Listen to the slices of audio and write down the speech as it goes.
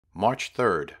March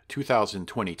 3rd,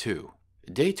 2022.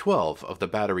 Day 12 of the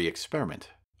battery experiment.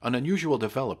 An unusual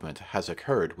development has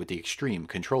occurred with the extreme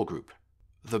control group.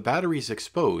 The batteries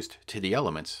exposed to the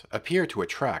elements appear to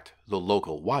attract the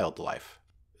local wildlife.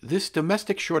 This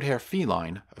domestic shorthair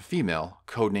feline, a female,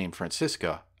 codenamed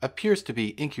Francisca, appears to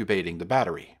be incubating the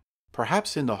battery,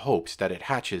 perhaps in the hopes that it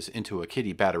hatches into a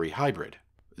kitty-battery hybrid.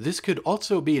 This could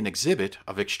also be an exhibit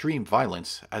of extreme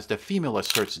violence as the female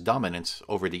asserts dominance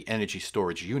over the energy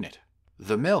storage unit.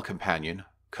 The male companion,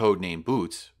 codenamed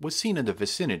Boots, was seen in the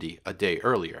vicinity a day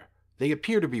earlier. They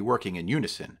appear to be working in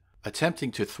unison,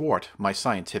 attempting to thwart my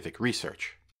scientific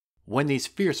research. When these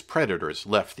fierce predators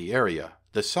left the area,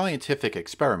 the scientific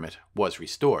experiment was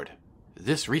restored.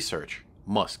 This research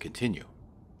must continue.